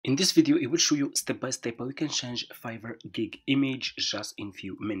In this video, it will show you step by step how you can change Fiverr gig image just in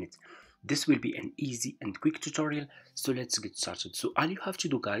few minutes. This will be an easy and quick tutorial, so let's get started. So all you have to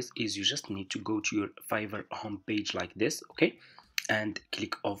do, guys, is you just need to go to your Fiverr homepage like this, okay? And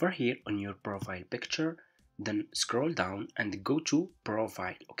click over here on your profile picture, then scroll down and go to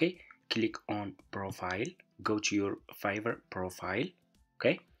profile, okay? Click on profile, go to your Fiverr profile,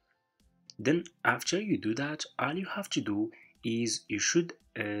 okay? Then after you do that, all you have to do is you should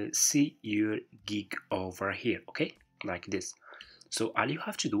see your gig over here, okay, like this. So all you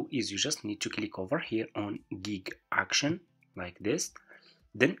have to do is you just need to click over here on gig action like this,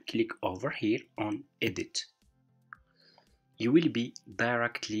 then click over here on edit. You will be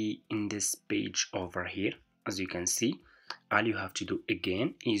directly in this page over here. As you can see, all you have to do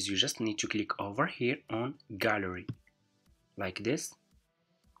again is you just need to click over here on gallery like this.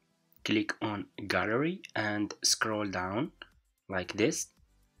 Click on gallery and scroll down like this,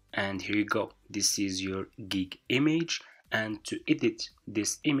 and here you go. This is your gig image, and to edit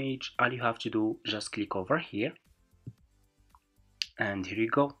this image all you have to do, just click over here and here you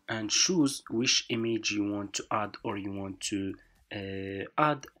go, and choose which image you want to add, or you want to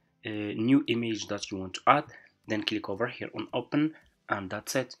add a new image that you want to add. Then click over here on open, and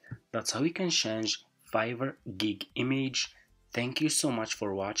that's it. That's how you can change Fiverr gig image. Thank you so much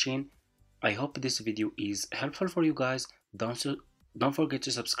for watching. I hope this video is helpful for you guys. Don't forget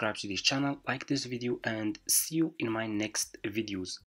to subscribe to this channel, like this video, and see you in my next videos.